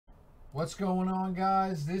What's going on,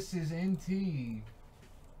 guys? This is NT.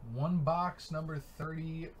 One box number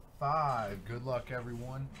 35. Good luck,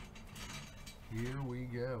 everyone. Here we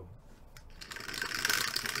go.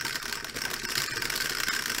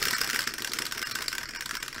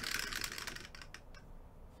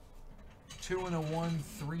 Two and a one,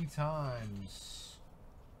 3 times.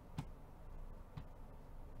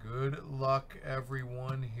 Good luck,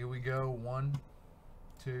 everyone. Here we go. 1,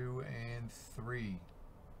 2, and 3.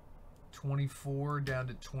 24 down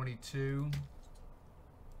to 22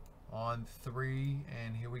 on 3,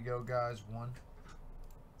 and here we go, guys. 1,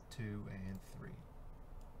 2, and 3.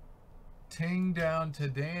 Ting down to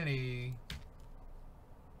Danny.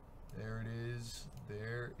 There it is.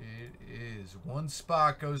 There it is. One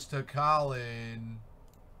spot goes to Colin.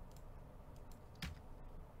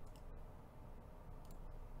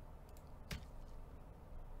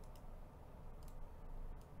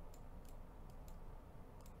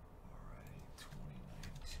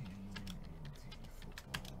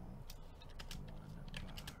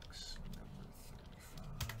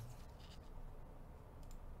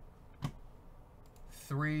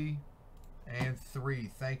 Three and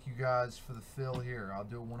 3. Thank you guys for the fill here. I'll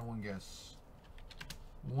do a 1-on-1 guess.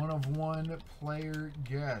 1-of-1 player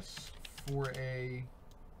guess for a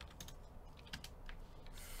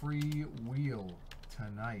free wheel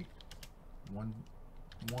tonight. One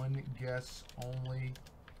guess only.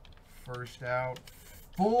 First out.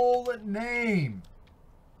 Full name.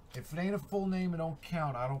 If it ain't a full name, it don't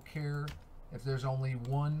count. I don't care if there's only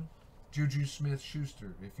one Juju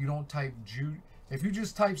Smith-Schuster. If you don't type if you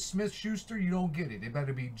just type Smith-Schuster, you don't get it. It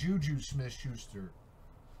better be Juju Smith-Schuster.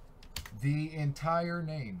 The entire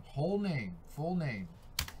name, whole name, full name.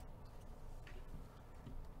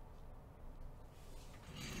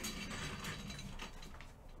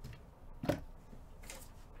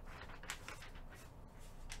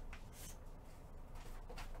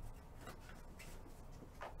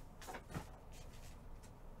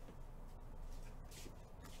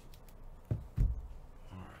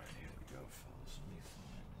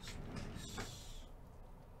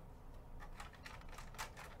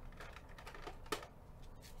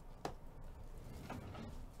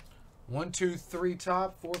 One, two, three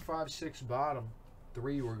top, 4, 5, 6 bottom.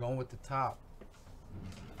 3, we're going with the top.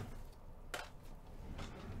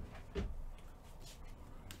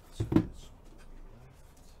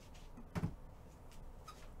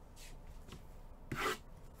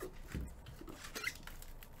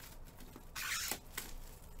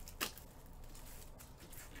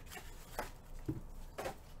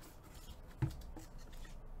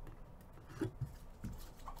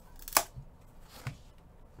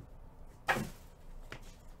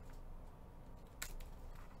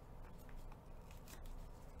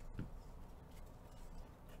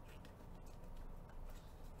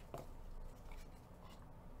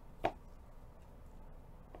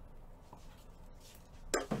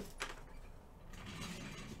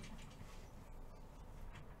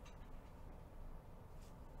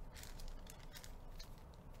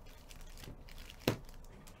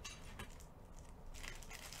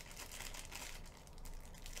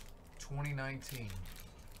 $20.19.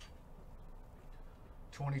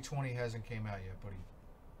 2020 hasn't came out yet, buddy.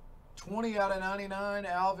 20 out of 99.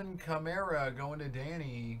 Alvin Kamara going to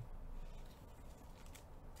Danny.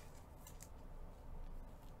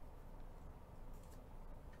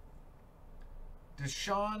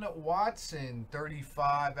 Deshaun Watson,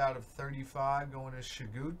 35 out of 35 going to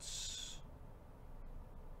Shagoots.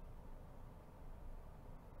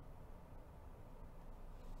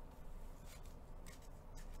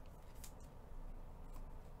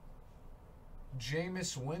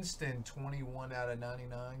 Jameis Winston, 21 out of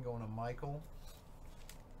 99, going to Michael.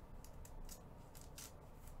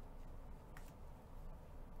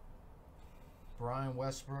 Brian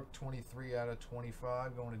Westbrook, 23 out of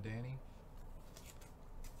 25, going to Danny.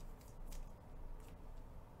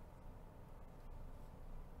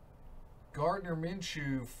 Gardner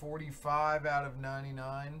Minshew, 45 out of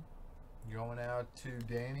 99, going out to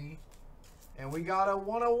Danny. And we got a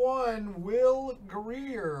 1-of-1, Will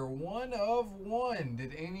Greer. 1 of 1.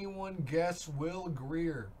 Did anyone guess Will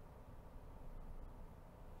Greer?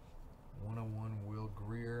 1-of-1, Will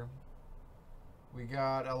Greer. We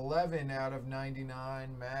got 11 out of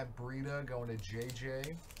 99, Matt Breida going to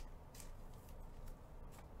JJ.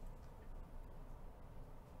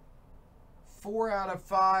 Four out of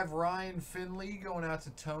 5, Ryan Finley going out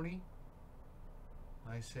to Tony.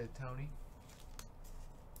 Nice hit, Tony.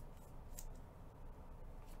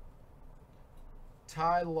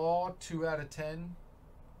 Ty Law, 2 out of 10.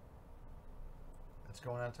 That's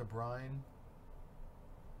going out to Brian.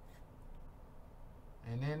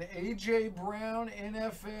 And then A.J. Brown,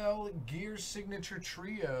 NFL Gear Signature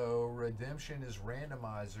Trio. Redemption is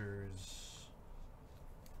randomizers.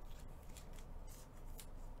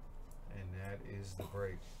 And that is the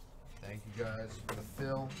break. Thank you guys for the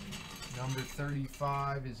fill. Number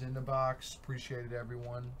 35 is in the box. Appreciate it,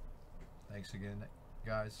 everyone. Thanks again,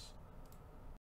 guys.